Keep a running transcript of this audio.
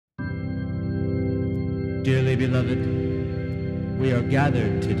Dearly beloved, we are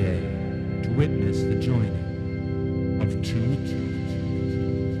gathered today to witness the joining of two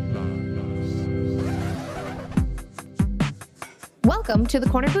loves. Welcome to The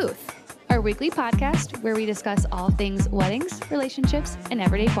Corner Booth, our weekly podcast where we discuss all things weddings, relationships, and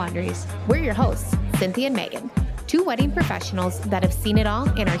everyday quandaries. We're your hosts, Cynthia and Megan, two wedding professionals that have seen it all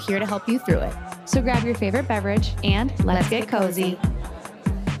and are here to help you through it. So grab your favorite beverage and let's get cozy.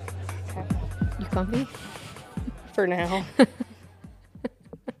 You comfy? For now.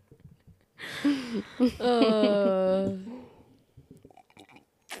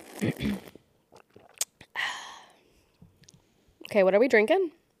 Okay, what are we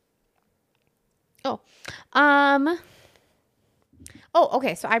drinking? Okay.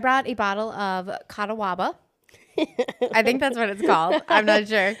 So I brought a bottle of Catawba. I think that's what it's called. I'm not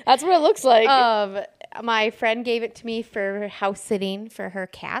sure. That's what it looks like. My friend gave it to me for house sitting for her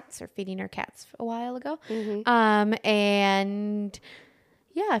cats or feeding her cats a while ago. Mm-hmm. And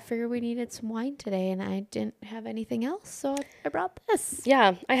yeah, I figured we needed some wine today and I didn't have anything else. So I brought this.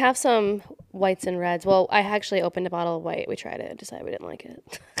 Yeah, I have some whites and reds. Well, I actually opened a bottle of white. We tried it and decided we didn't like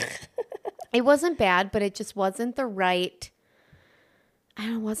it. It wasn't bad, but it just wasn't the right,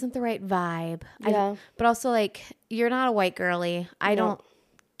 wasn't the right vibe. Yeah. But also, like, you're not a white girly. I don't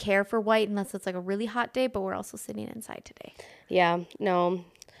care for white unless it's like a really hot day, but we're also sitting inside today. Yeah, no.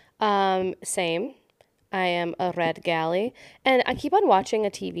 Same. I am a red galley. And I keep on watching a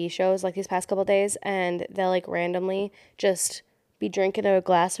TV shows like these past couple days, and they'll like randomly just be drinking a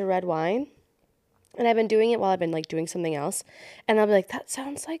glass of red wine. And I've been doing it while I've been like doing something else. And I'll be like, that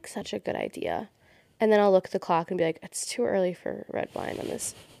sounds like such a good idea. And then I'll look at the clock and be like, it's too early for red wine on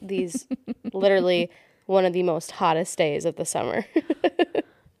these literally one of the most hottest days of the summer.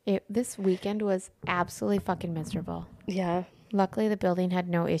 This weekend was absolutely fucking miserable. Yeah. Luckily, the building had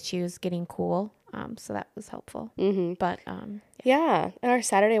no issues getting cool, so that was helpful. Mm-hmm. But yeah, and our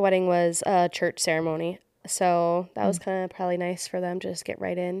Saturday wedding was a church ceremony, so that was kind of probably nice for them to just get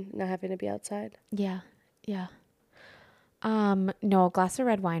right in, not having to be outside. Yeah. No, a glass of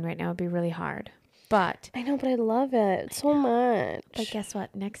red wine right now would be really hard. But I know, but I love it so much. But guess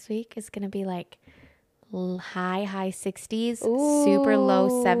what? Next week is going to be like high 60s, Ooh. super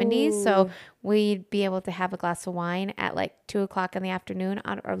low 70s. So we'd be able to have a glass of wine at like 2:00 in the afternoon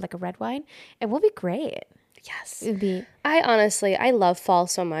or like a red wine. And we'll be great. Yes. It'd be. I love fall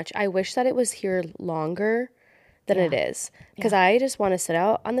so much. I wish that it was here longer than it is. Because I just want to sit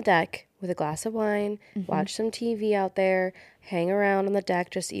out on the deck with a glass of wine, watch some TV out there, hang around on the deck,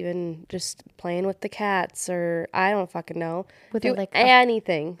 just playing with the cats, or I don't fucking know. With do like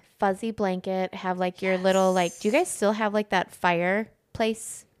anything. Fuzzy blanket, have like your little like, do you guys still have like that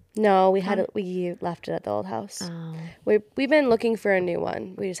fireplace? No, we left it at the old house. Oh. We've been looking for a new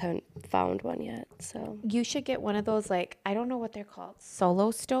one. We just haven't found one yet. So you should get one of those, like, I don't know what they're called, solo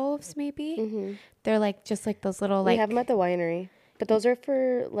stoves maybe. Mm-hmm. They're like just like those little like. We have them at the winery, but those are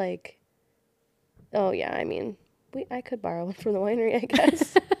for like. Oh yeah, I mean, I could borrow one from the winery, I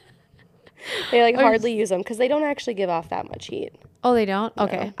guess. They like hardly use them because they don't actually give off that much heat. Oh, they don't?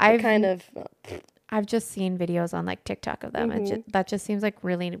 Okay. No, I've just seen videos on like TikTok of them. Mm-hmm. That just seems like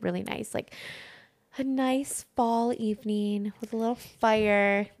really, really nice. Like a nice fall evening with a little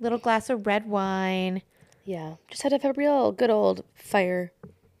fire, little glass of red wine. Yeah, just had to have a real good old fire.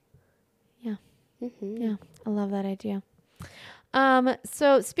 Yeah. Mm-hmm. Yeah, I love that idea.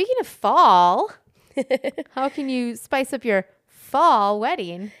 So speaking of fall, how can you spice up your fall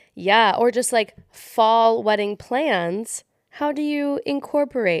wedding? Yeah, or just like fall wedding plans. How do you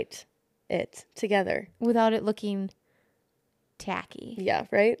incorporate it together Without it looking tacky. Yeah,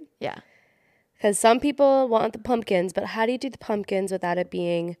 right? Yeah. Because some people want the pumpkins, but how do you do the pumpkins without it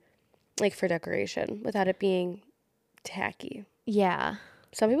being like for decoration, without it being tacky? Yeah.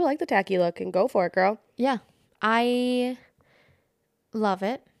 Some people like the tacky look and go for it, girl. Yeah. I love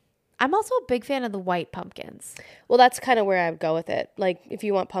it. I'm also a big fan of the white pumpkins. Well, that's kind of where I would go with it. Like, if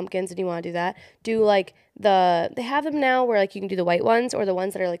you want pumpkins and you want to do that, do like they have them now where like you can do the white ones or the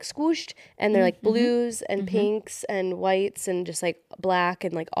ones that are like squooshed and they're like blues and pinks and whites and just like black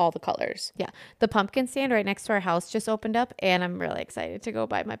and like all the colors. Yeah. The pumpkin stand right next to our house just opened up and I'm really excited to go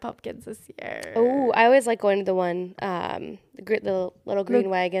buy my pumpkins this year. Oh, I always like going to the one, the little green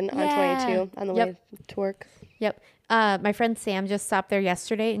wagon on 22 on the way to work. Yep. My friend Sam just stopped there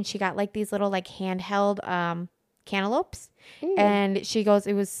yesterday and she got like these little like handheld cantaloupes. And she goes,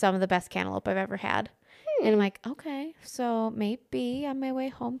 it was some of the best cantaloupe I've ever had. And I'm like, okay, so maybe on my way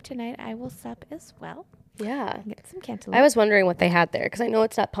home tonight I will stop as well. Yeah. And get some cantaloupe. I was wondering what they had there because I know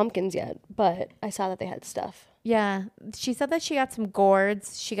it's not pumpkins yet, but I saw that they had stuff. Yeah. She said that she got some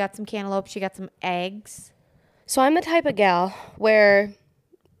gourds. She got some cantaloupe. She got some eggs. So I'm the type of gal where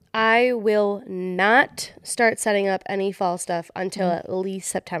I will not start setting up any fall stuff until at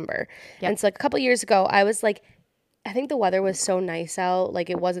least September. Yep. And so like a couple years ago, I was like, I think the weather was so nice out, like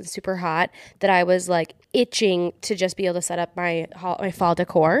it wasn't super hot, that I was like itching to just be able to set up my fall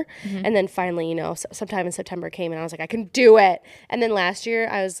decor. And then finally, you know, sometime in September came and I was like, I can do it. And then last year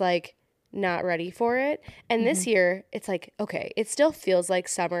I was like, not ready for it. And this year it's like, okay, it still feels like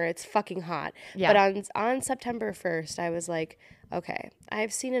summer. It's fucking hot. Yeah. But on September 1st, I was like, okay,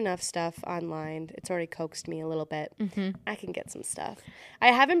 I've seen enough stuff online. It's already coaxed me a little bit. I can get some stuff. I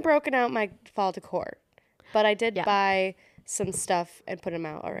haven't broken out my fall decor, but I did buy some stuff and put them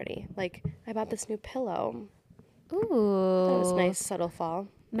out already. Like I bought this new pillow. Ooh. That was nice, subtle fall.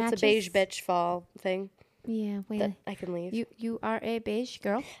 Matches- It's a beige bitch fall thing Yeah, wait. that I can leave. You are a beige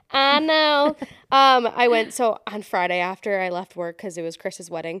girl. I know. I went, so on Friday after I left work, because it was Chris's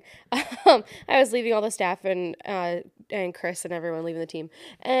wedding, I was leaving all the staff and Chris and everyone leaving the team.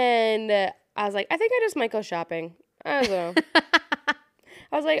 And I was like, I think I just might go shopping. I don't know.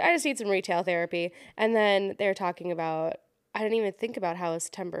 I was like, I just need some retail therapy. And then they were talking about, I didn't even think about how it was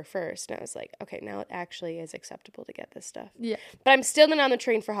September 1st. And I was like, okay, now it actually is acceptable to get this stuff. Yeah. But I'm still not on the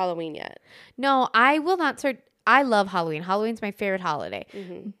train for Halloween yet. No, I will not start. I love Halloween. Halloween's my favorite holiday.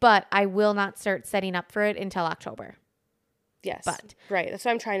 But I will not start setting up for it until October. Yes. But- right. That's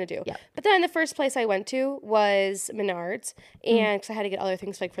what I'm trying to do. Yep. But then the first place I went to was Menards, and because I had to get other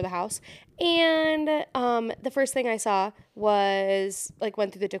things like for the house. And the first thing I saw was like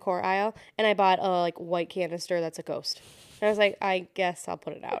went through the decor aisle, and I bought a like white canister that's a ghost. And I was like, I guess I'll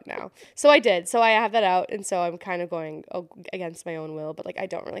put it out now. So I did. So I have that out, and so I'm kind of going against my own will. But like I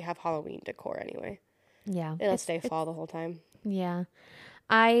don't really have Halloween decor anyway. Yeah. It'll stay fall the whole time. Yeah.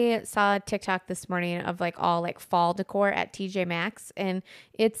 I saw a TikTok this morning of like all like fall decor at TJ Maxx, and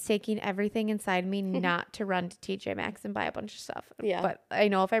it's taking everything inside me not to run to TJ Maxx and buy a bunch of stuff. Yeah. But I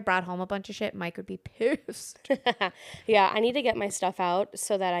know if I brought home a bunch of shit, Mike would be pissed. Yeah, I need to get my stuff out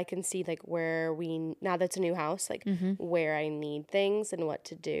so that I can see like where now that's a new house, like where I need things and what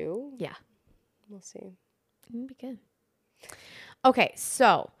to do. Yeah. We'll see. It'd be good. Okay,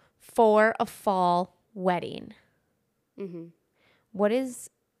 so for a fall wedding, what is,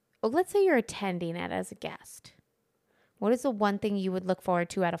 let's say you're attending it as a guest. What is the one thing you would look forward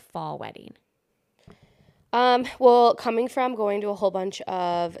to at a fall wedding? Well, coming from going to a whole bunch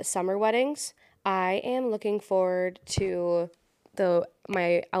of summer weddings, I am looking forward to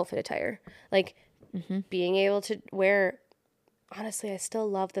my outfit attire. Like being able to wear, honestly, I still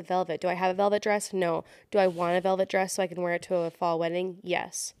love the velvet. Do I have a velvet dress? No. Do I want a velvet dress so I can wear it to a fall wedding?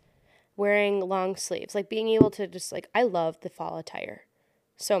 Yes. Wearing long sleeves, like being able to just like, I love the fall attire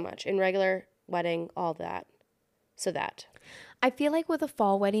so much in regular wedding, all that. So that. I feel like with a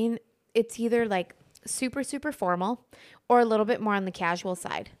fall wedding, it's either like super, super formal or a little bit more on the casual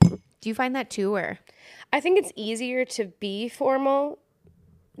side. Do you find that too, or? I think it's easier to be formal,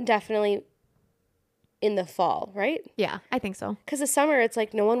 definitely in the fall, right? Yeah, I think so. Because the summer, it's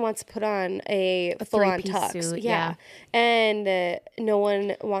like no one wants to put on a full-on three-piece tux. suit, Yeah. And no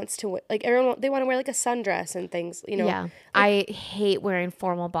one wants to, like, everyone, they want to wear like a sundress and things, you know. Yeah. I hate wearing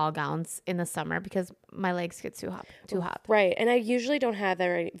formal ball gowns in the summer because my legs get too hot. Right. And I usually don't have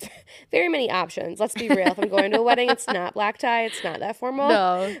very many options. Let's be real. If I'm going to a wedding, it's not black tie. It's not that formal.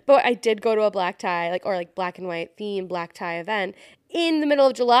 No. But I did go to a black tie, like, or like black and white theme black tie event in the middle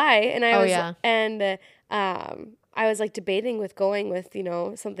of July. And I was like debating with going with, you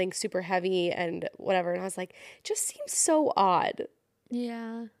know, something super heavy and whatever. And I was like, it just seems so odd.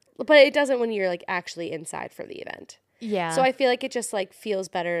 Yeah. But it doesn't when you're like actually inside for the event. Yeah. So I feel like it just like feels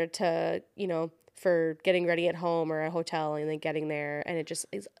better to, you know, for getting ready at home or a hotel and then getting there. And it just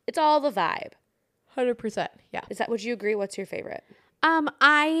is, it's all the vibe. 100%. Yeah. Would you agree? What's your favorite?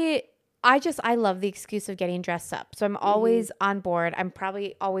 I love the excuse of getting dressed up. So I'm always on board. I'm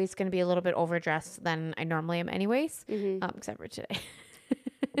probably always going to be a little bit overdressed than I normally am anyways, except for today.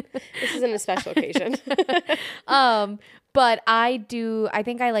 This isn't a special occasion. But I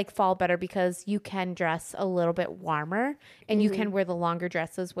think I like fall better because you can dress a little bit warmer and you can wear the longer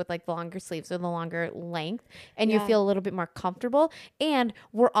dresses with like the longer sleeves or the longer length and you feel a little bit more comfortable. And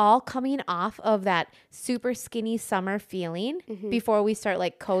we're all coming off of that super skinny summer feeling before we start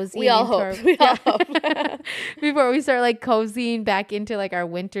like cozying. We all hope. Before we start like cozying back into like our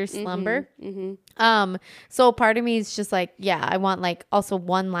winter slumber. So part of me is just like, yeah, I want like also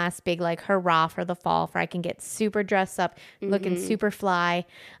one last big like hurrah for the fall where I can get super dressed up, looking super fly.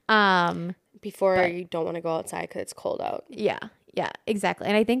 Before you don't want to go outside because it's cold out. Yeah, exactly.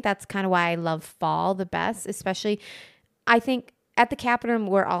 And I think that's kind of why I love fall the best, especially I think at the Capitol,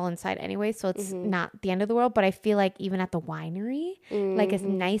 we're all inside anyway, so it's not the end of the world. But I feel like even at the winery, like a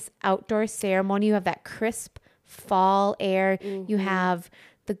nice outdoor ceremony, you have that crisp fall air. You have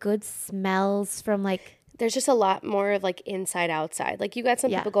the good smells from like. There's just a lot more of like inside outside. Like you got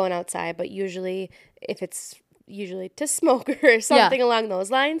some people going outside, but usually if it's usually to smoke or something along those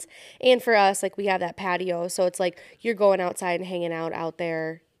lines. And for us, like we have that patio, so it's like you're going outside and hanging out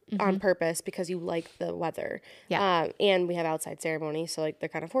there on purpose because you like the weather. And we have outside ceremony, so like they're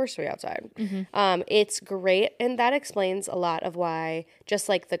kind of forced to be outside. It's great, and that explains a lot of why, just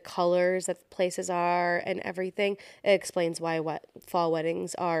like the colors that places are and everything, it explains why fall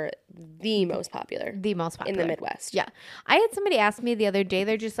weddings are the most popular in the Midwest. Yeah. I had somebody ask me the other day,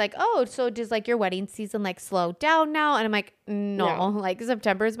 they're just like, oh, so does like your wedding season like slow down now? And I'm like, no. Like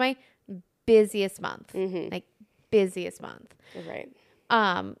September is my busiest month. Like busiest month. Right.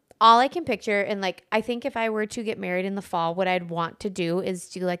 All I can picture, and like I think if I were to get married in the fall, what I'd want to do is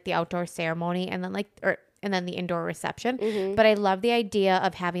do like the outdoor ceremony and then and then the indoor reception. But I love the idea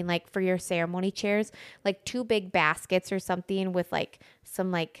of having like for your ceremony chairs, like 2 big baskets or something with like some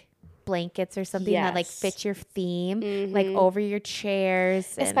like blankets or something that like fits your theme, like over your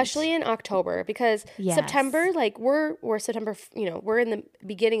chairs. Especially in October, because September, like we're September, we're in the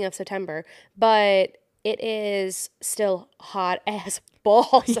beginning of September, but it is still hot as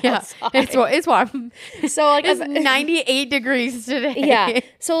balls outside. It's warm. So like it's 98 degrees today. Yeah.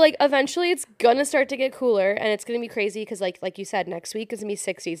 So like eventually it's gonna start to get cooler, and it's gonna be crazy because like you said, next week is gonna be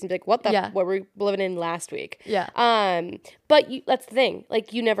 60s and be like, what were we living in last week? Yeah. But that's the thing.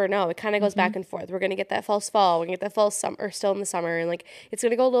 Like you never know. It kind of goes back and forth. We're gonna get that false fall. We're gonna get that false summer, still in the summer, and like it's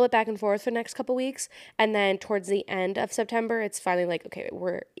gonna go a little bit back and forth for the next couple weeks, and then towards the end of September, it's finally like, okay,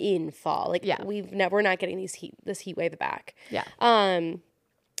 we're in fall. Like we're not getting this heat wave back. Yeah.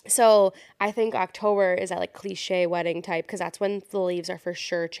 So I think October is that like cliche wedding type, because that's when the leaves are for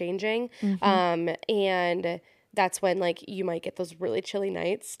sure changing. And that's when like you might get those really chilly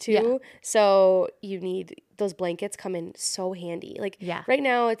nights too. Yeah. So you need those blankets come in so handy. Like right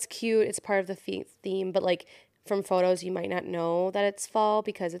now it's cute. It's part of the theme, but like from photos, you might not know that it's fall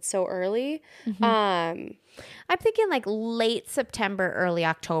because it's so early. I'm thinking like late September, early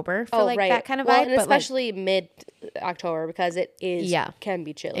October for that kind of vibe. And especially mid-October because it is can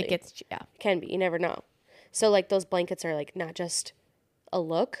be chilly. It gets, can be. You never know. So like those blankets are like not just a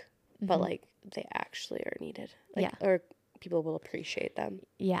look, but like they actually are needed. Like, or people will appreciate them.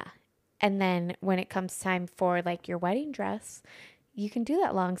 Yeah. And then when it comes time for like your wedding dress, you can do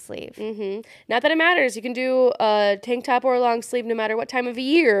that long sleeve. Not that it matters. You can do a tank top or a long sleeve no matter what time of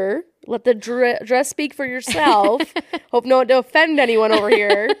year. Let the dress speak for yourself. Hope not to offend anyone over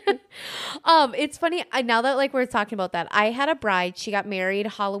here. It's funny. Now that like we're talking about that, I had a bride. She got married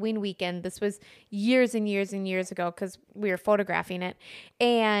Halloween weekend. This was years and years and years ago because we were photographing it.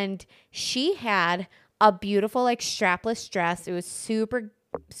 And she had a beautiful like strapless dress. It was super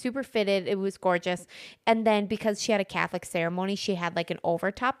fitted. It was gorgeous. And then because she had a Catholic ceremony, she had like an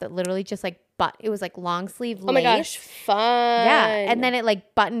overtop that literally just like it was like long sleeve lace. Oh my gosh, fun. Yeah. And then it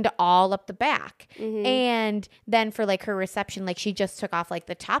like buttoned all up the back. And then for like her reception, like she just took off like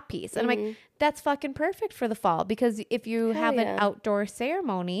the top piece. And I'm like, that's fucking perfect for the fall, because if you have an outdoor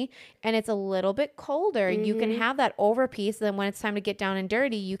ceremony and it's a little bit colder, you can have that over piece. And then when it's time to get down and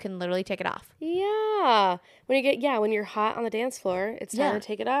dirty, you can literally take it off. Yeah. When you're hot on the dance floor, it's time to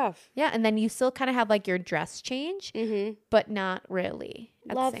take it off. Yeah. And then you still kind of have like your dress change, but not really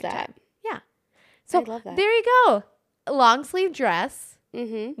at the same time. Yeah. So I love that. There you go. A long sleeve dress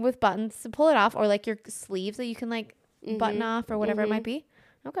with buttons to pull it off, or like your sleeves that you can like button off or whatever it might be.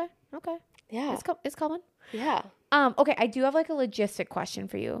 Okay. Yeah. It's coming. Yeah. Okay, I do have like a logistic question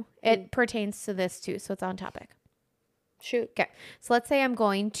for you. It pertains to this too, so it's on topic. Shoot. Okay. So let's say I'm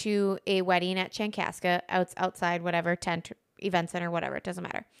going to a wedding at Chankaska, outside, whatever, tent, event center, whatever, it doesn't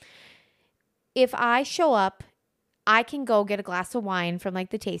matter. If I show up, I can go get a glass of wine from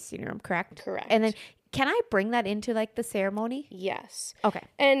like the tasting room, correct? Correct. And then can I bring that into like the ceremony? Yes. Okay.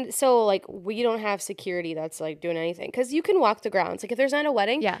 And so like we don't have security that's like doing anything, because you can walk the grounds. Like if there's not a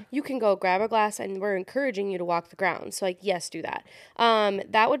wedding, you can go grab a glass, and we're encouraging you to walk the grounds. So like, yes, do that.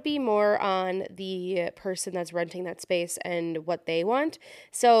 That would be more on the person that's renting that space and what they want.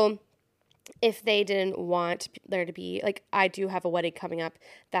 So if they didn't want there to be, like, I do have a wedding coming up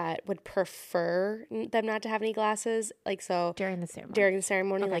that would prefer them not to have any glasses, like, so during the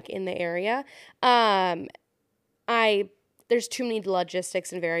ceremony, okay. Like in the area. There's too many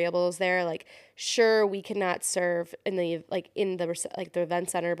logistics and variables there. Like, sure, we cannot serve in the event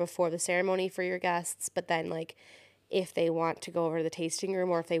center before the ceremony for your guests, but then like if they want to go over to the tasting room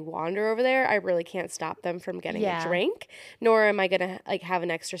or if they wander over there, I really can't stop them from getting a drink. Nor am I going to like have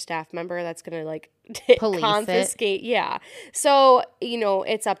an extra staff member that's going to like Police confiscate. Yeah. So, you know,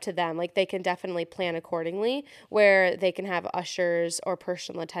 it's up to them. Like they can definitely plan accordingly where they can have ushers or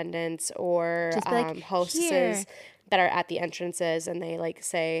personal attendants or Just be like, hostesses "Here." that are at the entrances, and they like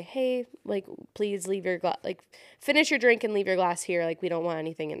say, hey, like please leave your glass, like finish your drink and leave your glass here. Like we don't want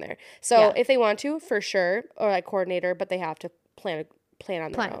anything in there. So if they want to, for sure, or like coordinator, but they have to plan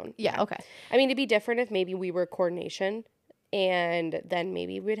on their own. Yeah, okay. I mean, it'd be different if maybe we were coordination and then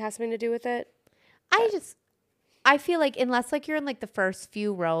maybe we'd have something to do with it. I feel like unless like you're in like the first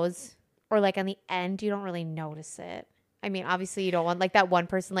few rows or like on the end, you don't really notice it. I mean, obviously you don't want like that one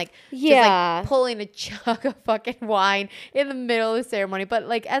person like just like pulling a chug of fucking wine in the middle of the ceremony. But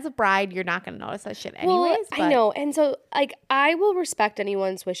like as a bride, you're not going to notice that shit anyways. Well, I know. And so like I will respect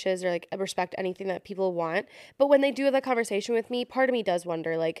anyone's wishes or like respect anything that people want. But when they do have that conversation with me, part of me does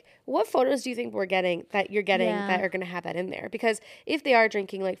wonder like what photos do you think that you're getting that are going to have that in there? Because if they are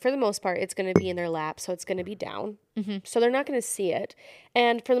drinking, like for the most part, it's going to be in their lap. So it's going to be down. Mm-hmm. So they're not going to see it.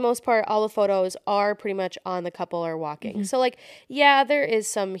 And for the most part, all the photos are pretty much on the couple or walking. Mm-hmm. So like, yeah, there is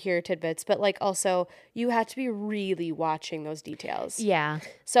some here tidbits, but like also you have to be really watching those details. Yeah.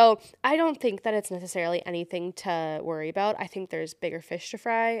 So I don't think that it's necessarily anything to worry about. I think there's bigger fish to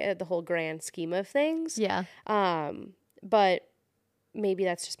fry at the whole grand scheme of things. Yeah. But maybe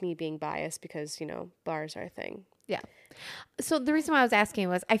that's just me being biased because, you know, bars are a thing. Yeah. So the reason why I was asking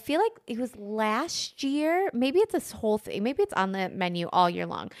was I feel like it was last year. Maybe it's this whole thing. Maybe it's on the menu all year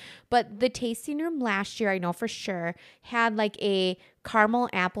long. But the tasting room last year, I know for sure, had like a caramel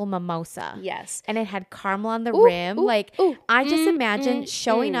apple mimosa. Yes. And it had caramel on the rim. I just imagine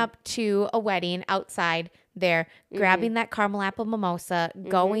showing up to a wedding outside there, grabbing that caramel apple mimosa,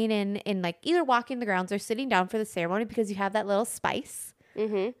 going in like either walking the grounds or sitting down for the ceremony because you have that little spice.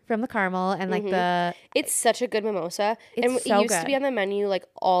 From the caramel and like it's such a good mimosa, and it used to be on the menu like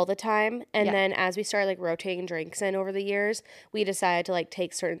all the time, and then as we started like rotating drinks in over the years, we decided to like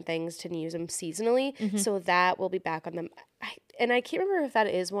take certain things to use them seasonally, so that will be back on them. I can't remember if that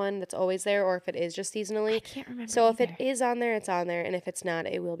is one that's always there or if it is just seasonally. I can't remember. So if it is on there, it's on there, and if it's not,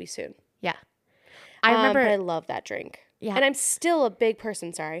 it will be soon. Yeah, I remember. But I love that drink. Yeah, and I'm still a big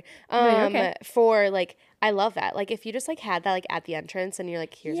person. Sorry. No, okay. For like. I love that. Like, if you just, like, had that, like, at the entrance and you're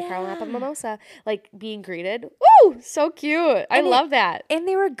like, here's a caramel apple mimosa, like, being greeted. Woo! So cute. I love that. And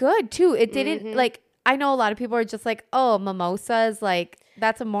they were good, too. It didn't, like, I know a lot of people are just like, oh, mimosas, like,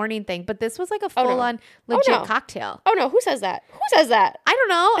 that's a morning thing. But this was, like, a full-on legit cocktail. Oh, no. Who says that? Who says that? I don't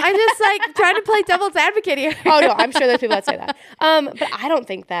know. I'm just, like, trying to play devil's advocate here. Oh, no. I'm sure there's people that say that. But I don't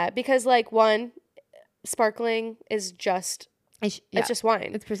think that because, like, one, sparkling is just... It's just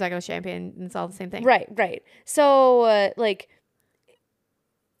wine. It's Prosecco, champagne, and it's all the same thing. Right. So, like,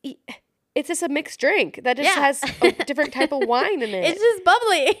 it's just a mixed drink that just has a different type of wine in it. It's just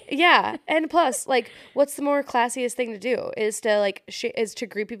bubbly. Yeah. And plus, like, what's the more classiest thing to do is to, like, is to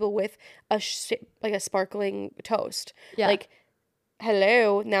greet people with a sparkling toast. Yeah. Like,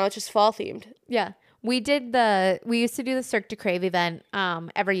 hello, now it's just fall themed. Yeah. We used to do the Cirque du Crave event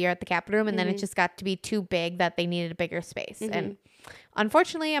every year at the Capitol Room, and then it just got to be too big that they needed a bigger space. And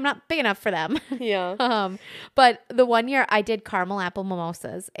unfortunately, I'm not big enough for them. Yeah. But the one year I did caramel apple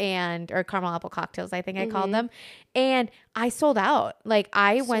mimosas or caramel apple cocktails, I think I called them. And I sold out. Like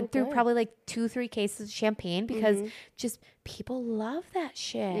I went through probably like 2-3 cases of champagne because just people love that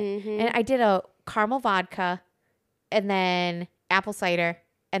shit. And I did a caramel vodka and then apple cider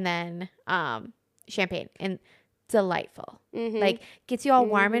and then champagne, and delightful. Like gets you all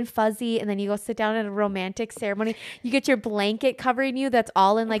warm and fuzzy, and then you go sit down at a romantic ceremony. You get your blanket covering you that's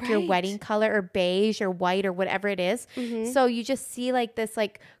all in like your wedding color or beige or white or whatever it is. So you just see like this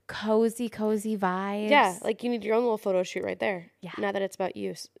like cozy vibes. Yeah, like you need your own little photo shoot right there. Yeah. Not that it's about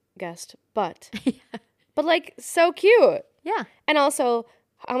you, guest, but but like so cute. Yeah. And also,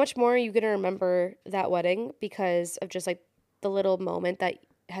 how much more are you going to remember that wedding because of just like the little moment that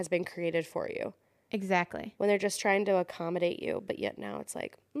has been created for you? Exactly. When they're just trying to accommodate you, but yet now it's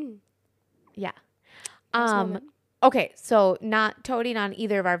like, yeah. Okay, so not toting on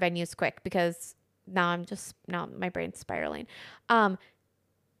either of our venues quick because now my brain's spiraling.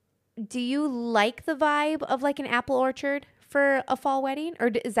 Do you like the vibe of like an apple orchard for a fall wedding,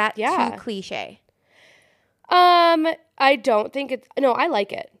 or is that too cliche? I don't think it's, no, I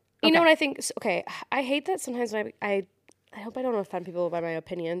like it. You know what I think? Okay, I hate that sometimes when I hope I don't offend people by my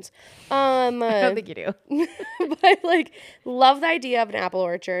opinions. I don't think you do. But I like love the idea of an apple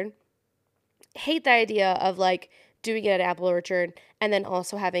orchard. Hate the idea of like doing it at apple orchard and then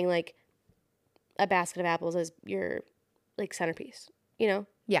also having like a basket of apples as your like centerpiece, you know?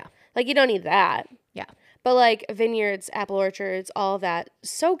 Yeah. Like you don't need that. Yeah. But like vineyards, apple orchards, all of that,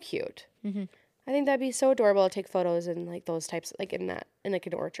 so cute. Mm-hmm. I think that'd be so adorable to take photos in like those types, like in like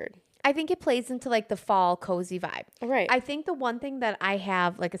an orchard. I think it plays into like the fall cozy vibe. Right. I think the one thing that I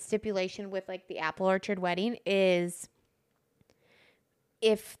have like a stipulation with like the apple orchard wedding is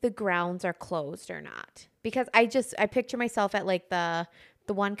if the grounds are closed or not. Because I picture myself at like the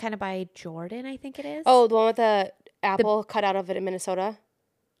one kind of by Jordan, I think it is. Oh, the one with the apple cut out of it in Minnesota?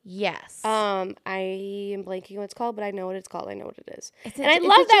 Yes. I am blanking what it's called, but I know what it's called. I know what it is. And I is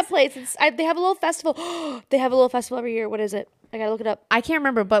love it that just- place. They have a little festival. They have a little festival every year. What is it? I gotta look it up. I can't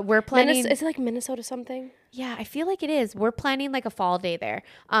remember, but we're planning. Is it like Minnesota something? Yeah, I feel like it is. We're planning like a fall day there.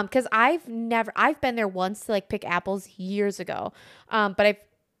 Because I've been there once to like pick apples years ago. But I've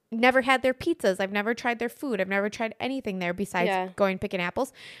never had their pizzas. I've never tried their food. I've never tried anything there besides going picking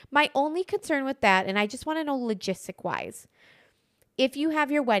apples. My only concern with that, and I just want to know logistic wise, if you have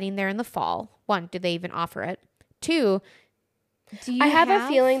your wedding there in the fall, one, do they even offer it? Two, do you I have a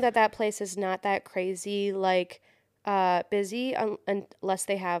feeling that place is not that crazy like busy unless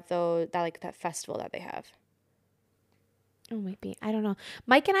they have that festival that they have. Oh, maybe. I don't know.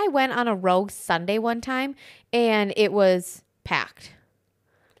 Mike and I went on a Rogue Sunday one time, and it was packed.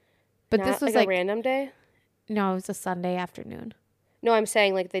 But Not this was like a random day? No, it was a Sunday afternoon. No, I'm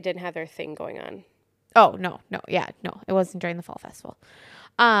saying like they didn't have their thing going on. Oh, no, it wasn't during the fall festival.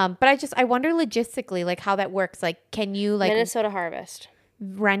 But I wonder logistically, like how that works. Like, can you like Minnesota Harvest.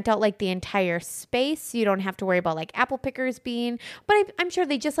 rent out like the entire space? So you don't have to worry about like apple pickers being, but I'm sure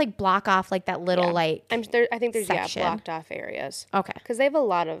they just like block off like that little like, I think there's section. blocked off areas. Okay. Because they have a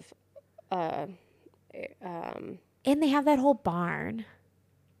lot of And they have that whole barn.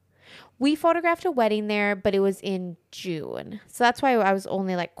 We photographed a wedding there, but it was in June. So that's why I was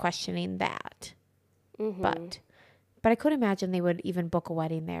only like questioning that. mm-hmm. But I could imagine they would even book a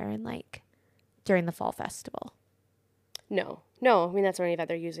wedding there and like during the fall festival. No. I mean, that's only that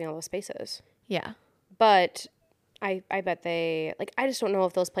they're using all those spaces. Yeah. But I bet they, like, I just don't know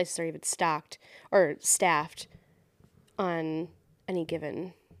if those places are even stocked or staffed on any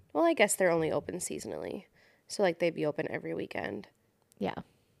given, well, I guess they're only open seasonally. So, like, they'd be open every weekend. Yeah.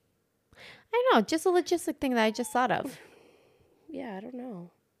 I don't know. Just a logistic thing that I just thought of. Yeah, I don't know.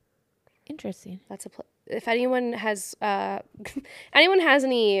 Interesting. That's if anyone has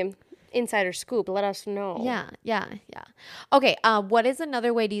any insider scoop, let us know. Yeah. Okay. What is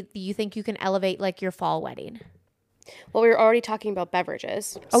another way do you think you can elevate like your fall wedding? Well, we were already talking about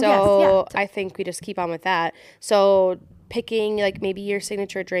beverages. Oh, so yes, yeah. I think we just keep on with that. So picking like maybe your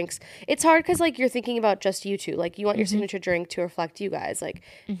signature drinks. It's hard because like you're thinking about just you two. Like you want your signature drink to reflect you guys. Like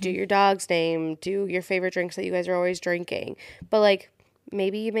do your dog's name, do your favorite drinks that you guys are always drinking. But like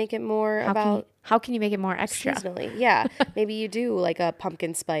maybe you make it more How can you make it more extra? seasonally. Yeah. Maybe you do like a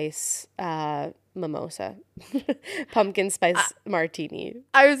pumpkin spice mimosa. Pumpkin spice martini.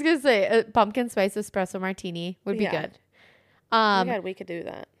 I was going to say a pumpkin spice espresso martini would be Yeah. good. Oh my God, we could do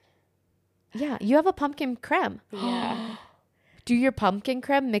that. Yeah. You have a pumpkin creme. Yeah. Do your pumpkin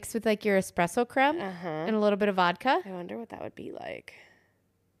creme mixed with like your espresso creme Uh-huh. and a little bit of vodka. I wonder what that would be like.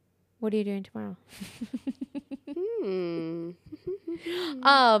 What are you doing tomorrow? Hmm.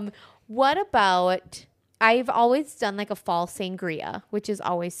 What about, I've always done like a fall sangria, which is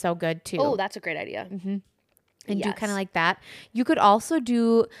always so good too. Oh, that's a great idea. And do yes. kind of like that. You could also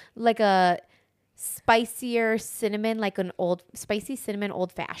do like a spicier cinnamon, like an spicy cinnamon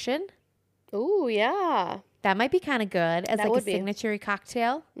old fashioned. Oh, yeah. That might be kind of good as That like a would be. signature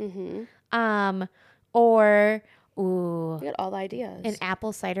cocktail. Mm-hmm. Or We got all the ideas. an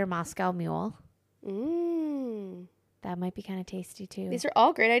apple cider Moscow Mule. Mm. That might be kind of tasty too. These are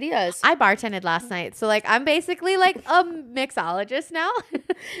all great ideas. I bartended last night, so like I'm basically like a mixologist now.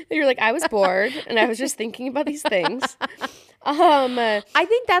 You're like, I was bored and I was just thinking about these things. I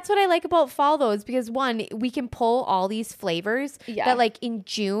think that's what I like about fall though, is because one, we can pull all these flavors Yeah. that like in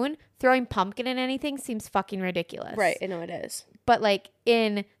June, throwing pumpkin in anything seems fucking ridiculous. Right. I know it is. But like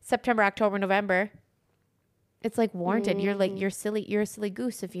in September, October, November, it's like warranted. You're like, you're a silly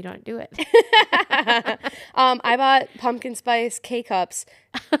goose if you don't do it. I bought pumpkin spice K-Cups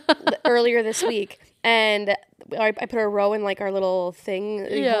earlier this week, and I put a row in like our little thing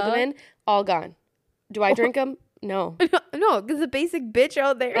that you hold them in. All gone. Do I drink them? No. No, because the basic bitch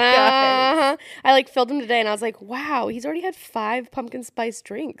out there. I like filled them today, and I was like, wow, he's already had 5 pumpkin spice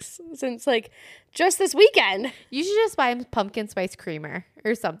drinks since like just this weekend. You should just buy him pumpkin spice creamer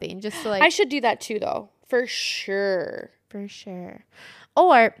or something, just to like. I should do that too, though, for sure. For sure.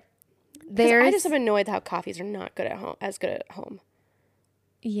 Or 'Cause there's. I just am annoyed how coffees are not good at home, as good at home.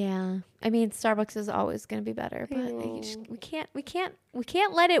 Yeah. I mean, Starbucks is always going to be better, but we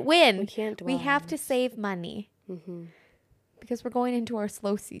can't let it win. We can't We dwell have on to save money. Mm-hmm. Because we're going into our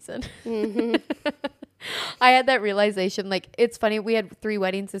slow season. Mm-hmm. I had that realization. Like, it's funny. We had 3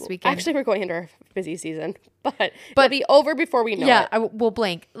 weddings this weekend. Actually, we're going into our busy season, but it'll be over before we know yeah, it. we'll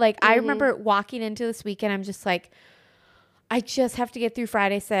blink. Like, I remember walking into this weekend. I'm just like, I just have to get through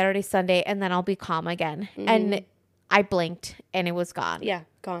Friday, Saturday, Sunday, and then I'll be calm again. And I blinked, and it was gone. Yeah,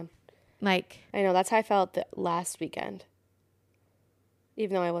 gone. Like, I know. That's how I felt the last weekend.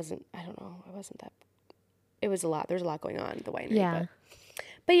 Even though I wasn't that. It was a lot. There's a lot going on at the winery. yeah.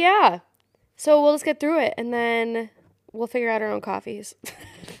 But yeah. So we'll just get through it, and then we'll figure out our own coffees.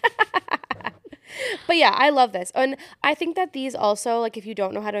 But yeah, I love this. And I think that these also, like, if you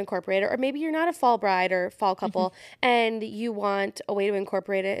don't know how to incorporate it, or maybe you're not a fall bride or fall couple and you want a way to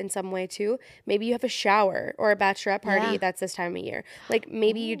incorporate it in some way too, maybe you have a shower or a bachelorette party that's this time of year. Like,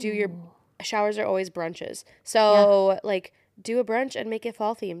 maybe you do your showers are always brunches. So, like, do a brunch and make it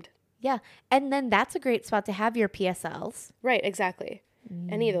fall themed. Yeah. And then that's a great spot to have your PSLs. Right, exactly.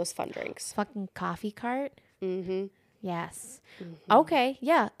 Any of those fun drinks. Fucking coffee cart. Mm-hmm. Yes. Okay.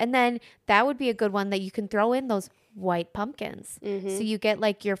 Yeah. And then that would be a good one that you can throw in those white pumpkins. So you get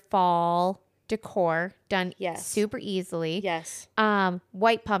like your fall decor done super easily. Yes.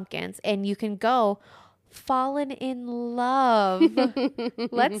 White pumpkins. And you can go fallen in love.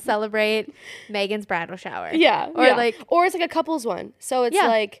 Let's celebrate Megan's bridal shower. Yeah. Or or it's like a couples one. So it's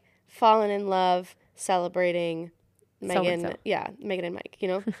like fallen in love, celebrating Megan. So-and-so. Yeah, Megan and Mike, you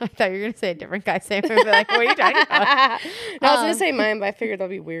know? I thought you were going to say a different guy's name. I'd be like, what are you talking about? No, I was going to say mine, but I figured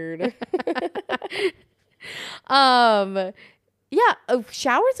that'd be weird. Yeah, a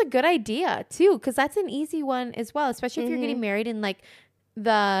shower's a good idea too, because that's an easy one as well, especially if you're getting married in like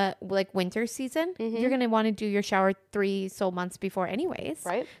the winter season. You're gonna want to do your shower 3 months before anyways,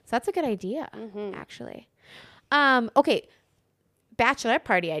 Right. So that's a good idea actually. Okay, bachelorette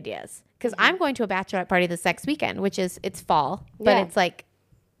party ideas, because I'm going to a bachelorette party this next weekend, which is it's fall, but it's like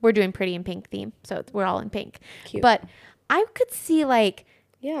we're doing pretty in pink theme, so we're all in pink. Cute. But I could see like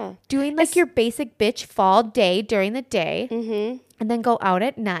doing like your basic bitch fall day during the day, and then go out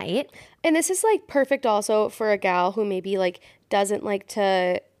at night. And this is like perfect also for a gal who maybe like doesn't like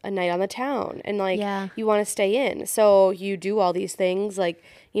to a night on the town and like you want to stay in. So you do all these things, like,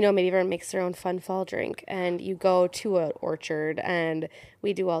 you know, maybe everyone makes their own fun fall drink and you go to an orchard and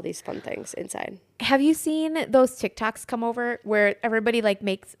we do all these fun things inside. Have you seen those TikToks come over where everybody like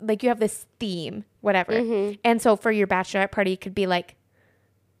makes like you have this theme, whatever. And so for your bachelorette party, it could be like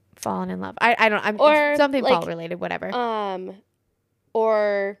falling in love. I'm or something like, fall related, whatever.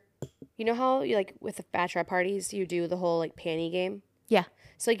 Or you know how you like with the bachelorette parties you do the whole like panty game? Yeah.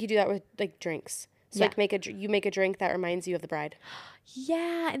 So like you do that with like drinks. So like you make a drink that reminds you of the bride.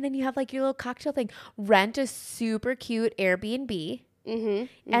 Yeah, and then you have like your little cocktail thing. Rent a super cute Airbnb. And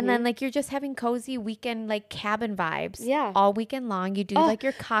then like you're just having cozy weekend like cabin vibes. Yeah. All weekend long. You do like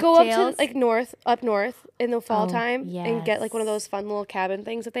your cocktails. Go up to like up north in the fall time and get like one of those fun little cabin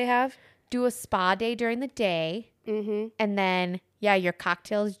things that they have. Do a spa day during the day. And then your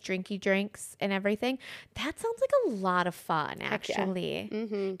cocktails, drinky drinks and everything. That sounds like a lot of fun actually.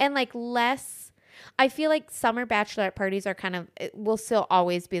 And like less, I feel like summer bachelorette parties are kind of, it will still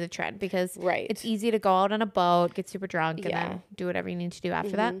always be the trend because it's easy to go out on a boat, get super drunk, and then do whatever you need to do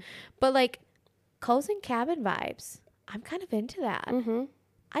after that. But like cozy cabin vibes, I'm kind of into that.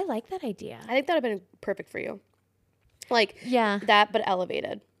 I like that idea. I think that would have been perfect for you. Like that, but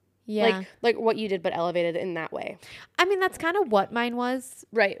elevated. Yeah. Like what you did, but elevated in that way. I mean, that's kind of what mine was.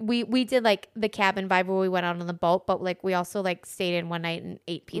 Right. We did like the cabin vibe where we went out on the boat, but like we also like stayed in one night and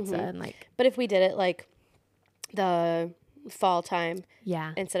ate pizza and like. But if we did it like the fall time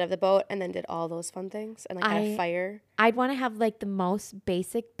instead of the boat and then did all those fun things and like had a fire. I'd want to have like the most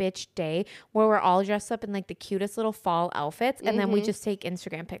basic bitch day where we're all dressed up in like the cutest little fall outfits and then we just take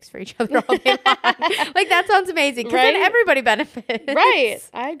Instagram pics for each other all day long. Like that sounds amazing because then everybody benefits. Right.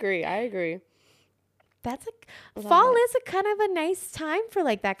 I agree. That's fall is a kind of a nice time for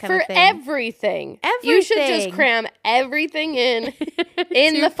like that kind of thing. For everything. You should just cram everything in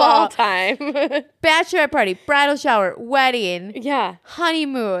the fall time. Bachelorette party, bridal shower, wedding. Yeah.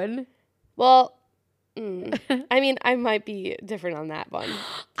 Honeymoon. Well, I mean, I might be different on that one.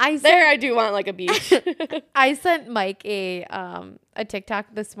 I do want like a beach. I sent Mike a TikTok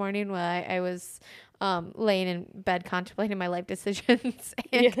this morning while I was laying in bed contemplating my life decisions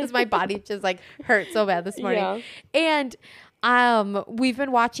because my body just like hurt so bad this morning. And we've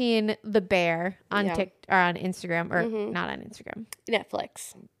been watching The Bear on on Instagram or not on Instagram.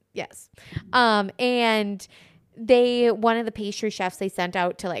 Netflix. Yes. And one of the pastry chefs they sent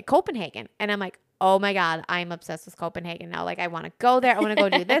out to like Copenhagen. And I'm like, oh my God, I'm obsessed with Copenhagen now. Like I want to go there. I want to go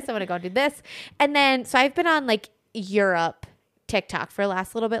do this. I want to go do this. And then, so I've been on like Europe TikTok for the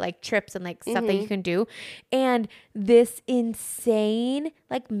last little bit, like trips and like stuff that you can do. And this insane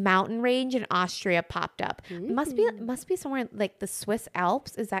like mountain range in Austria popped up. It must be somewhere like the Swiss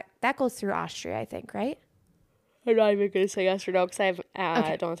Alps. That goes through Austria, I think, right? I'm not even going to say yes or no because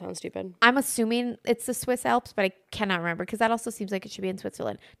I don't sound stupid. I'm assuming it's the Swiss Alps, but I cannot remember because that also seems like it should be in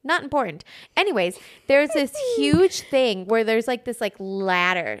Switzerland. Not important. Anyways, there's this huge thing where there's like this like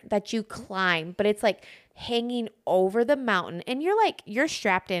ladder that you climb, but it's like hanging over the mountain and you're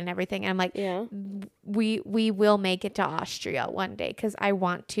strapped in and everything. And I'm like, Yeah. we will make it to Austria one day because I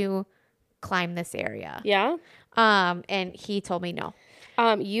want to climb this area. Yeah? And he told me no.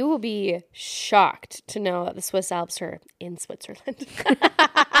 You will be shocked to know that the Swiss Alps are in Switzerland.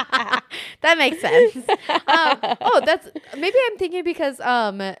 That makes sense. Maybe I'm thinking because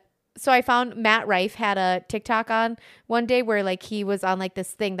so I found Matt Rife had a TikTok on one day where like he was on like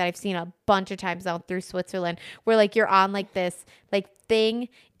this thing that I've seen a bunch of times out through Switzerland where like you're on like this like thing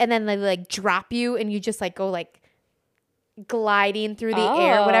and then they like drop you and you just like go like gliding through the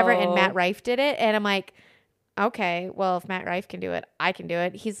air, whatever. And Matt Rife did it. And I'm like, okay, well, if Matt Rife can do it, I can do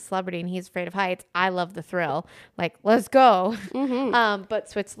it. He's a celebrity and he's afraid of heights. I love the thrill. Like, let's go. But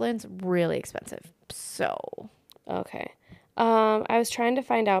Switzerland's really expensive. So. Okay. I was trying to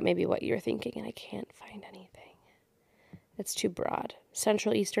find out maybe what you're thinking, and I can't find anything. It's too broad.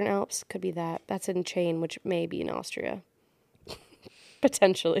 Central Eastern Alps could be that. That's in Chain, which may be in Austria.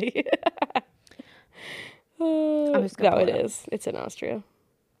 Potentially. I'm just gonna No, pull it it up. is. It's in Austria.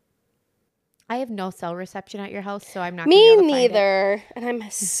 I have no cell reception at your house, so I'm not Me gonna be able to find it. neither. And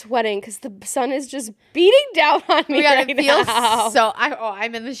I'm sweating because the sun is just beating down on me God, right it feels now.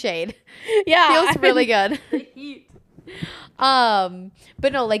 I'm in the shade. Yeah. Feels really good.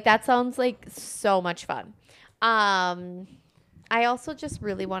 But no, like that sounds like so much fun. I also just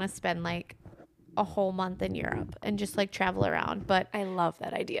really want to spend like a whole month in Europe and just like travel around. But I love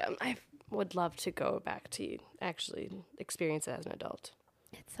that idea. I would love to go back to actually experience it as an adult.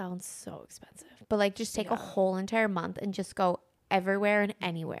 it sounds so expensive. But like just take a whole entire month and just go everywhere and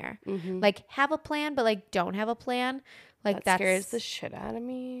anywhere. Like have a plan, but like don't have a plan. Like That scares the shit out of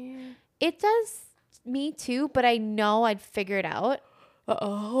me. It does me too, but I know I'd figure it out.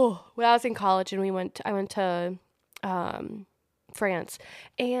 When I was in college and I went to France,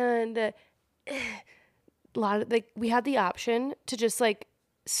 and a lot of we had the option to just like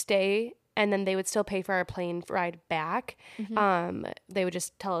stay, and then they would still pay for our plane ride back. They would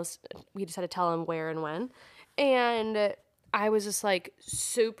just tell us, we just had to tell them where and when, and I was just like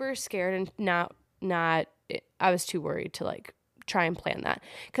super scared and not I was too worried to like try and plan that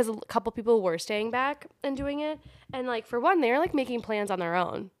because a couple people were staying back and doing it, and like for one, they were like making plans on their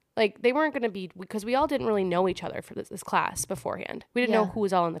own. Like they weren't going to be, because we all didn't really know each other for this class beforehand. We didn't know who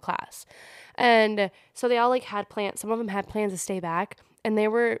was all in the class, and so they all like had plans. Some of them had plans to stay back, and they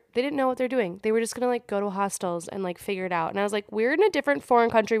didn't know what they're doing. They were just gonna like go to hostels and like figure it out. And I was like, we're in a different foreign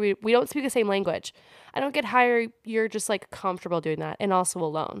country. We don't speak the same language. I don't get how you're just like comfortable doing that and also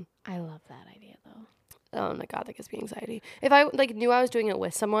alone. I love that idea though. Oh my God, that gives me anxiety. If I like knew I was doing it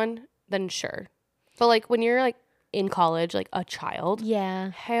with someone, then sure. But like when you're like in college, like a child,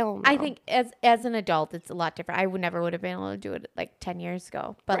 Yeah. hell no. I think as an adult, it's a lot different. I would have been able to do it like 10 years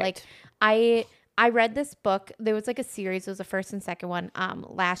ago. But Right. like I read this book. There was like a series. It was the first and second one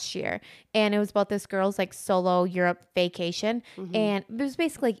last year. And it was about this girl's like solo Europe vacation. And it was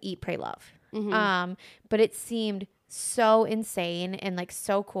basically like Eat, Pray, Love. But it seemed so insane and like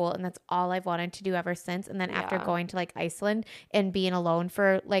so cool. And that's all I've wanted to do ever since. And then after going to like Iceland and being alone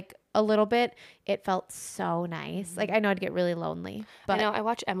for like a little bit, it felt so nice. Like I know I'd get really lonely, but I know I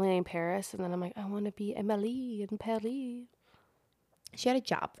watch Emily in Paris, and then I'm like, I want to be Emily in Paris. she had a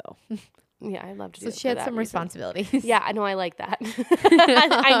job though. Yeah, I love to do So it she for had that some reason. responsibilities. Yeah, I know. I like that.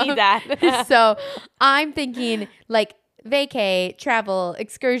 I need that. So I'm thinking like vacay, travel,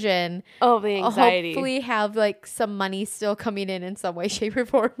 excursion. Oh, the anxiety. Hopefully have like some money still coming in some way, shape, or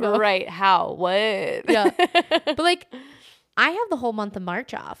form. Right. How? What? Yeah. But like I have the whole month of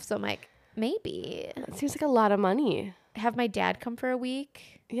March off. So I'm like, maybe It seems like a lot of money. have my dad come for a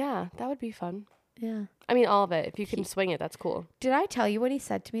week. Yeah, that would be fun. Yeah. I mean, all of it. If you can swing it, that's cool. Did I tell you what he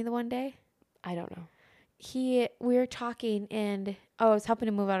said to me the one day? I don't know. We were talking and I was helping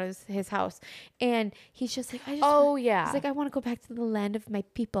him move out of his house. And he's just like, he's like, I want to go back to the land of my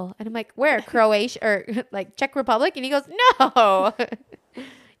people. And I'm like, where? Croatia or like Czech Republic? And he goes, no,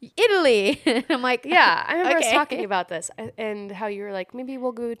 Italy. And I'm like, Yeah, I remember us Okay. talking about this and how you were like, maybe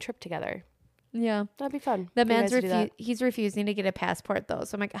we'll go a trip together. Yeah. That'd be fun. The for you man's guys to do that. he's refusing to get a passport though.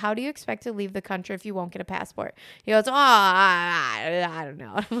 So I'm like, how do you expect to leave the country if you won't get a passport? He goes, I don't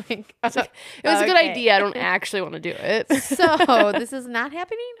know. I'm like, It was a good okay. idea. I don't actually want to do it. So this is not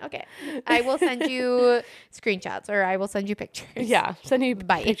happening? Okay. I will send you screenshots or I will send you pictures. Yeah, send you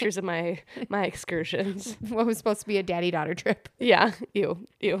Bye. pictures of my excursions. What was supposed to be a daddy-daughter trip. Yeah, ew.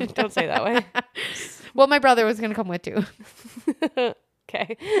 Don't say that way. Well, my brother was going to come with too.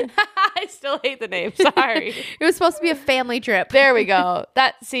 Okay. I still hate the name. Sorry. It was supposed to be a family trip. There we go.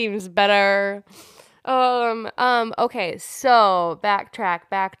 That seems better. Okay, so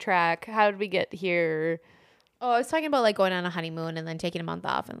backtrack. How did we get here? Oh, I was talking about like going on a honeymoon and then taking a month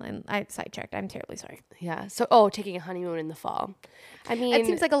off and then I sidetracked. I'm terribly sorry. Yeah. So, taking a honeymoon in the fall. I mean, It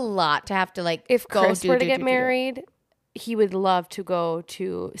seems like a lot to have to like if go Chris were to get married, he would love to go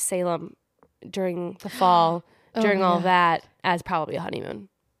to Salem during the fall, during all of that, as probably a honeymoon.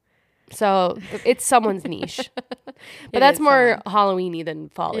 So it's someone's niche, but that's more Halloween-y than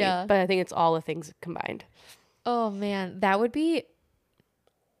fall-y. Yeah. But I think it's all the things combined. Oh man, that would be.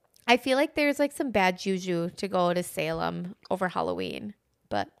 I feel like there's like some bad juju to go to Salem over Halloween,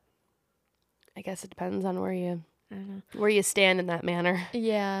 but I guess it depends on where you I don't know. where you stand in that manner.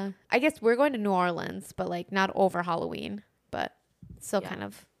 Yeah, I guess we're going to New Orleans, but like not over Halloween, but still Yeah. kind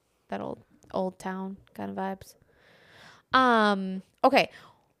of that old town kind of vibes. Okay.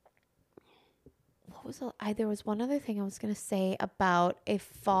 What was there was one other thing I was gonna say about a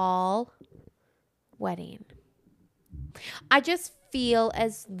fall wedding. I just feel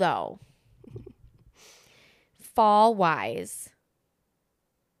as though fall wise,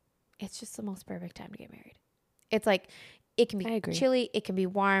 it's just the most perfect time to get married. It's like it can I be agree. chilly, it can be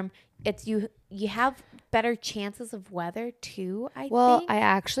warm. It's you have better chances of weather too, I Well, think. I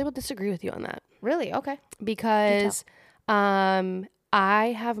actually will disagree with you on that Really? Okay. because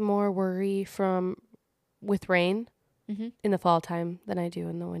I have more worry with rain Mm-hmm. in the fall time than I do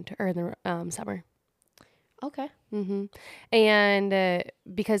in the winter or in the summer. Okay. Mm-hmm. And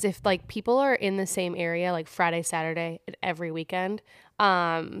because if like people are in the same area, like Friday, Saturday, and every weekend,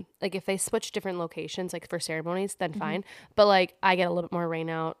 like if they switch different locations, like for ceremonies, then fine. But like I get a little bit more rain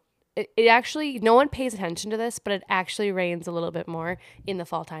out. It actually, no one pays attention to this, but it actually rains a little bit more in the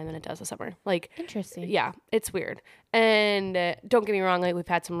fall time than it does the summer. Like, Interesting. yeah, it's weird. And don't get me wrong, like we've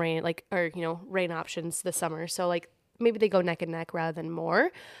had some rain, like, or, rain options this summer. So like maybe they go neck and neck rather than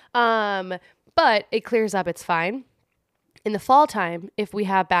more. But it clears up. It's fine. In the fall time, if we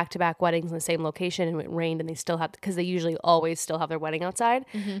have back-to-back weddings in the same location and it rained and they still have, because they usually always still have their wedding outside,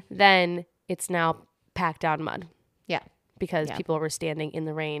 then it's now packed down mud Yeah. because people were standing in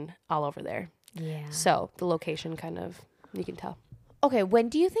the rain all over there. Yeah. So the location kind of, you can tell. Okay. When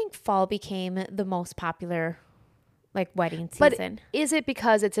do you think fall became the most popular wedding But season? is it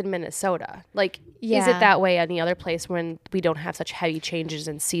because it's in Minnesota? Like, is Yeah. it that way any other place when we don't have such heavy changes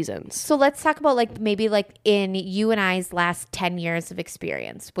in seasons? So let's talk about maybe in you and I's last 10 years of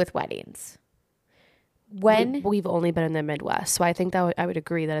experience with weddings. When We've only been in the Midwest, so I think that I would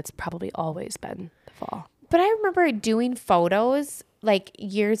agree that it's probably always been the fall. But I remember doing photos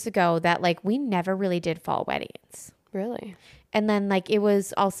years ago that we never really did fall weddings. Really? And then it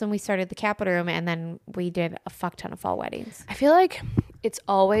was all of a sudden we started the Capitol Room and then we did a fuck ton of fall weddings. I feel like it's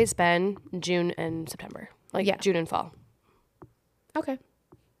always been June and September. Yeah. June and fall. Okay.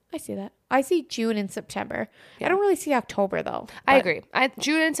 I see that. I see June and September. I don't really see October though. I but- agree.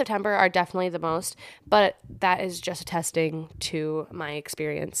 June and September are definitely the most, but that is just attesting to my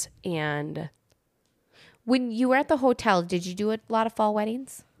experience. And When you were at the hotel, did you do a lot of fall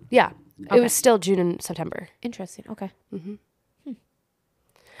weddings? yeah, Okay. it was still June and September. Interesting. Okay. Mm-hmm.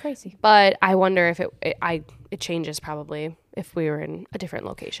 Crazy. But I wonder if it changes probably if we were in a different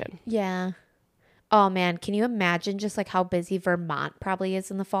location. Yeah. Oh man, can you imagine just how busy Vermont probably is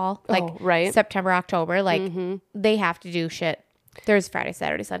in the fall? Right. September, October, they have to do shit. There's Friday,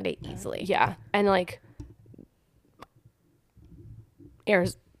 Saturday, Sunday easily. Yeah, and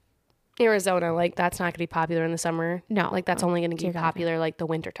Arizona, that's not going to be popular in the summer. No. that's only going to Dear be God, popular the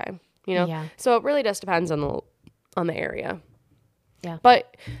winter time. You know. Yeah. So it really just depends on the area. Yeah.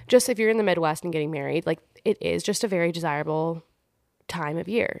 But just if you're in the Midwest and getting married, it is just a very desirable time of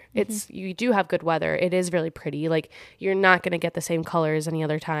year. You do have good weather. It is really pretty. You're not going to get the same colors any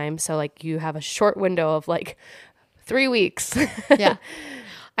other time. So you have a short window of 3 weeks. Yeah.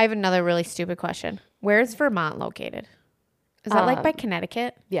 I have another really stupid question. Where's Vermont located? Is that by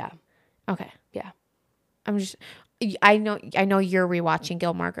Connecticut? Yeah. Okay. Yeah. I know you're rewatching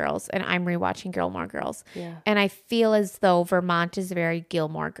Gilmore Girls and I'm rewatching Gilmore Girls. Yeah. And I feel as though Vermont is very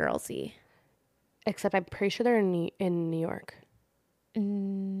Gilmore Girls-y. Except I'm pretty sure they're in New York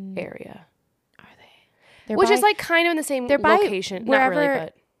area. Which is like kind of in the same they're by location. Not really, wherever.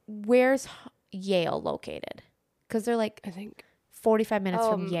 but Where's Yale located? Because they're like I think 45 minutes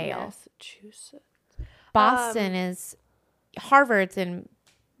from Yale. Massachusetts. Boston is Harvard's in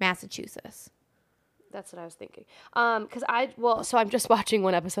Massachusetts. That's what I was thinking. So I'm just watching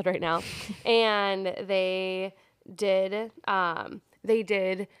one episode right now, and they did.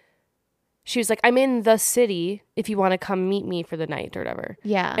 She was like, I'm in the city if you want to come meet me for the night or whatever.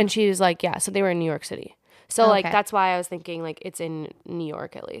 Yeah. And she was like, yeah. So they were in New York City. So like Okay. that's why I was thinking like it's in New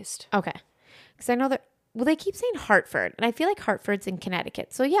York at least. Okay. Because I know that, well, they keep saying Hartford, and I feel like Hartford's in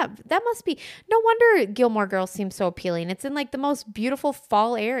Connecticut. So yeah, that must be, no wonder Gilmore Girls seems so appealing. It's in like the most beautiful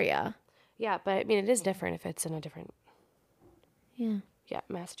fall area. Yeah, but I mean it is different if it's in a different. Yeah. Yeah,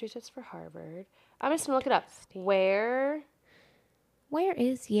 Massachusetts for Harvard. I'm just gonna look it up. Where Where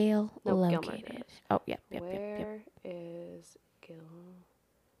is Yale Gilmore located? Girls. Oh, yep. Where is Gilmore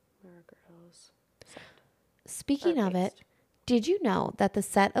Girls? Speaking of it, did you know that the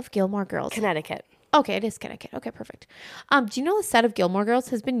set of Gilmore Girls... Connecticut. Okay, it is Connecticut. Okay, perfect. Do you know the set of Gilmore Girls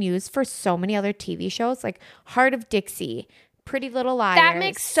has been used for so many other TV shows, like Heart of Dixie, Pretty Little Liars? That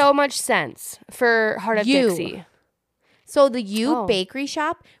makes so much sense for Heart of You. Dixie. So the U Oh. bakery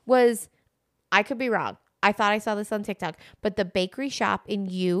shop was, I could be wrong. I thought I saw this on TikTok, but the bakery shop in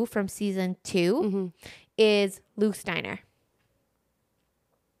You from season 2 is Luke's Diner.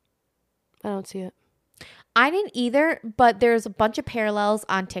 I don't see it. I didn't either, but there's a bunch of parallels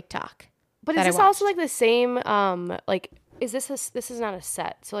on TikTok. But that is I this also watched. like the same? Like, is this this is not a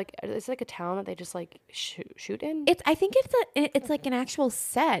set? So like, is it like a town that they just like shoot in? I think it's like an actual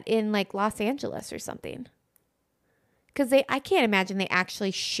set in like Los Angeles or something. Because I can't imagine they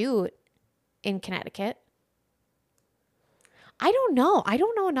actually shoot in Connecticut. I don't know. I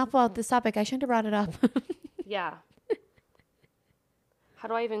don't know enough about this topic. I shouldn't have brought it up. Yeah. How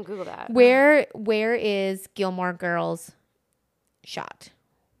do I even Google that? Where is Gilmore Girls shot?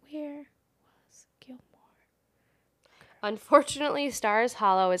 Where was Gilmore? Unfortunately, Stars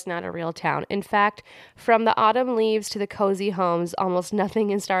Hollow is not a real town. In fact, from the autumn leaves to the cozy homes, almost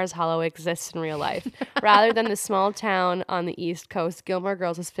nothing in Stars Hollow exists in real life. Rather than the small town on the East Coast, Gilmore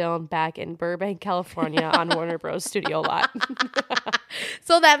Girls was filmed back in Burbank, California on Warner Bros. Studio lot.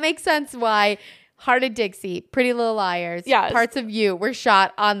 So that makes sense why Heart of Dixie, Pretty Little Liars, Yes. Parts of You were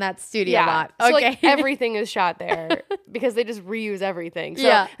shot on that studio lot. So Okay. like everything is shot there because they just reuse everything. So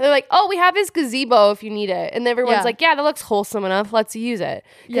Yeah. they're like, oh, we have this gazebo if you need it. And everyone's Yeah. like, yeah, that looks wholesome enough. Let's use it.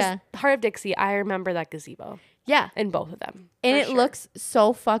 'Cause Yeah. Heart of Dixie, I remember that gazebo Yeah. in both of them. And for it sure. looks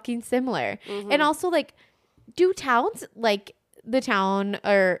so fucking similar. And also, like, do towns like the town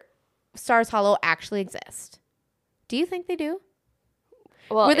or Stars Hollow actually exist? Do you think they do?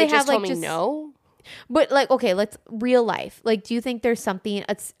 well, where they it just have, like, told me just- no. But like, okay, let's real life. Like, do you think there's something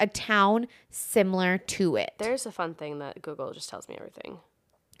a town similar to it? There's a fun thing that Google just tells me everything.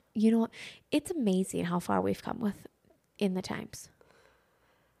 You know what? It's amazing how far we've come with in the times.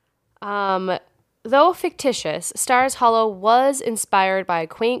 Though fictitious, Stars Hollow was inspired by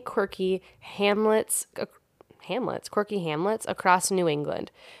quaint, quirky quirky hamlets across New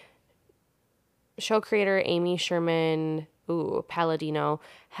England. Show creator Amy Sherman Palladino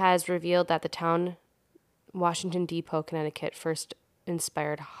has revealed that the town Washington Depot, Connecticut, first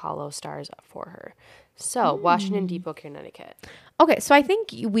inspired Hollow Stars for her. So, Washington Depot, Connecticut. Okay, so I think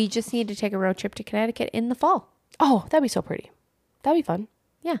we just need to take a road trip to Connecticut in the fall. Oh, that'd be so pretty. That'd be fun.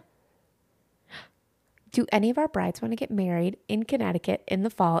 Yeah. Do any of our brides want to get married in Connecticut in the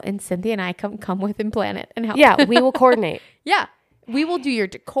fall, and Cynthia and I come with and plan it and help? Yeah, we will coordinate. Yeah. We will do your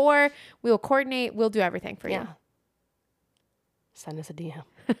decor. We will coordinate. We'll do everything for you. Yeah. Send us a DM.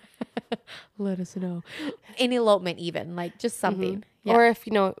 Let us know. An elopement even, like just something. Yeah. Or if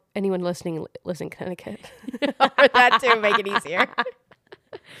you know anyone listening lives in Connecticut. Or that to make it easier.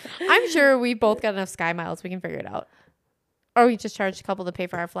 I'm sure we both got enough Sky Miles. We can figure it out. Or we just charge a couple to pay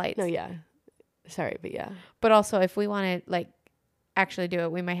for our flights. No, yeah. Sorry, but yeah. But also, if we want to like actually do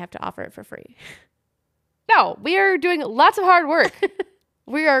it, we might have to offer it for free. No, we are doing lots of hard work.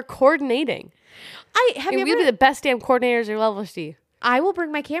 We are coordinating. Have And you we'll ever? be the best damn coordinators you'll ever see. I will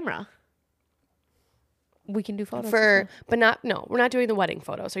bring my camera. We can do photos. We're not doing the wedding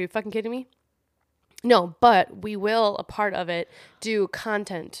photos. Are you fucking kidding me? No, but we will, a part of it, do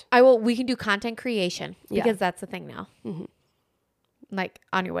content. We can do content creation Yeah. because that's the thing now. Like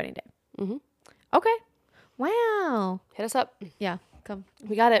on your wedding day. Mm-hmm. Okay. Wow. Hit us up. Yeah. Come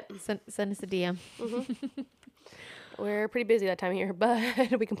We got it. send us a DM. We're pretty busy that time of year,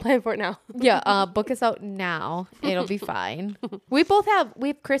 but we can plan for it now. Yeah. Book us out now. It'll be fine. We have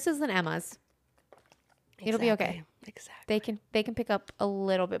Chris's and Emma's. It'll be okay. Exactly. They can pick up a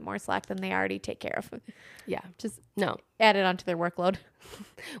little bit more slack than they already take care of. Yeah. Just No. add it onto their workload.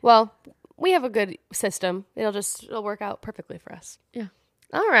 Well, we have a good system. It'll work out perfectly for us. Yeah.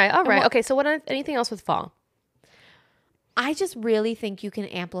 All right. what- Okay. So anything else with fall? I just really think you can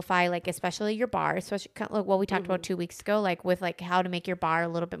amplify, like, especially your bar, especially kind of like what we talked about 2 weeks ago, like with like how to make your bar a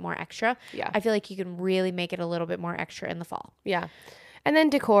little bit more extra. Yeah. I feel like you can really make it a little bit more extra in the fall. Yeah. And then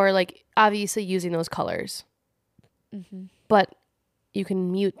decor, like obviously using those colors, but you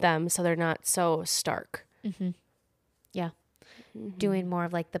can mute them so they're not so stark. Yeah. Doing more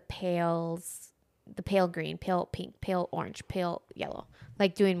of like the pale green, pale pink, pale orange, pale yellow,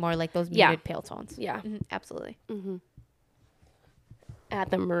 like doing more like those muted pale tones. Yeah. Absolutely. Add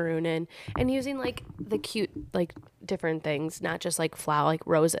the maroon in and using like the cute, like different things, not just like flower, like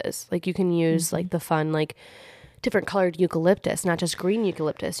roses. Like you can use like the fun, like different colored eucalyptus, not just green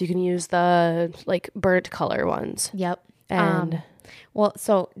eucalyptus. You can use the like burnt color ones. Yep. And Well,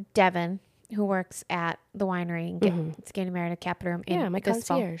 so Devin, who works at the winery and is getting married at Capitum in my this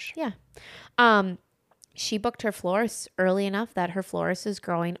fall. concierge. Yeah. She booked her florist early enough that her florist is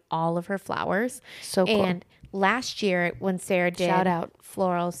growing all of her flowers. So cool. And last year when Sarah did Shout out.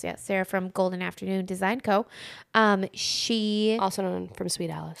 florals, Sarah from Golden Afternoon Design Co. She Also known from Sweet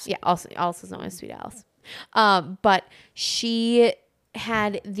Alice. yeah, also known as Sweet Alice. But she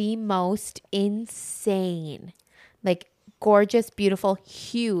had the most insane, like gorgeous, beautiful,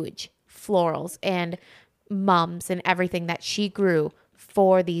 huge florals and mums and everything that she grew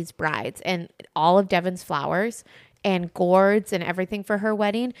for these brides. And all of Devin's flowers and gourds and everything for her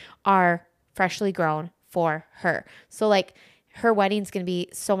wedding are freshly grown for her. So like her wedding's going to be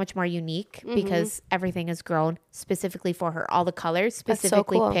so much more unique because everything is grown specifically for her. All the colors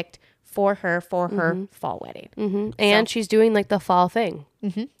specifically cool. picked for her fall wedding. And she's doing like the fall thing.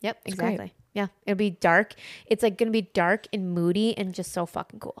 Yep, exactly. Yeah, it'll be dark. It's like going to be dark and moody and just so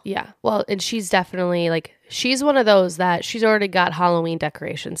fucking cool. Yeah. Well, and she's definitely like, she's one of those that she's already got Halloween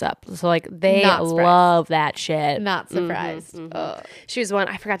decorations up. So like they Not surprised. love that shit. Not surprised. She was one,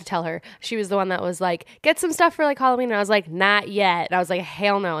 I forgot to tell her. She was the one that was like, get some stuff for like Halloween. And I was like, not yet. And I was like,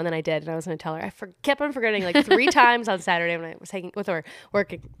 hell no. And then I did. And I was going to tell her. I kept on forgetting like 3 times on Saturday when I was hanging with her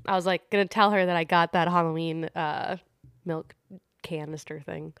working. I was like, going to tell her that I got that Halloween milk canister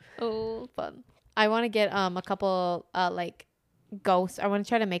thing. Oh, fun. I want to get a couple like ghosts. I want to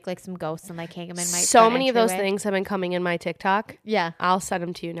try to make like some ghosts and like hang them in my So front many of those entryway. things have been coming in my TikTok. Yeah. I'll send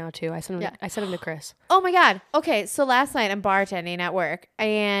them to you now too. I sent them to Chris. Oh my God. Okay. So last night I'm bartending at work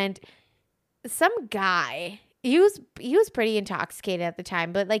and some guy, he was pretty intoxicated at the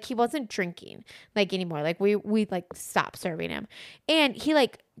time, but like he wasn't drinking like anymore. Like we like stopped serving him. And he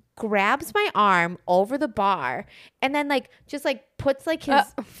like grabs my arm over the bar and then like just like puts like his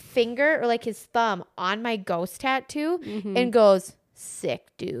finger or like his thumb on my ghost tattoo and goes, "Sick,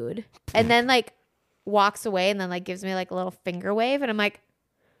 dude." And then like walks away and then like gives me like a little finger wave and I'm like,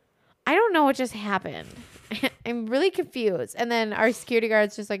 I don't know what just happened. I'm really confused. And then our security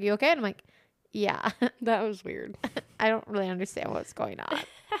guard's just like, "You okay?" And I'm like, yeah. That was weird. I don't really understand what's going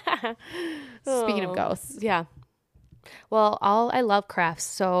on. Speaking of ghosts. Yeah. Well, I love crafts,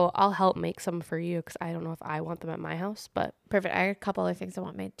 so I'll help make some for you because I don't know if I want them at my house, but Perfect. I got a couple other things I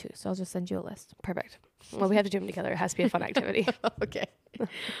want made too, so I'll just send you a list. perfect. Well, we have to do them together. It has to be a fun activity. Okay.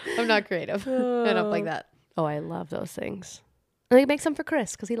 I'm not creative enough like that. Oh, I love those things. And we make some for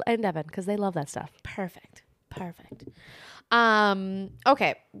Chris and Devin because they love that stuff. Perfect.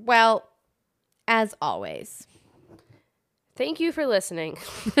 Okay. Well, as always, Thank you for listening.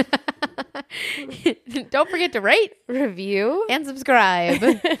 don't forget to rate Review. and subscribe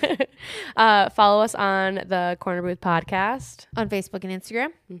Follow us on the Corner Booth podcast. on Facebook and Instagram.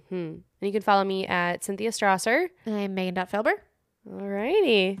 And you can follow me at Cynthia Strasser. I'm Megan.Felber.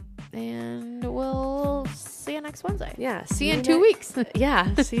 Alrighty. And we'll see you next Wednesday. Yeah. See you in 2 weeks.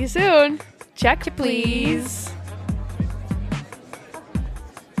 Yeah. See you soon. Check, please.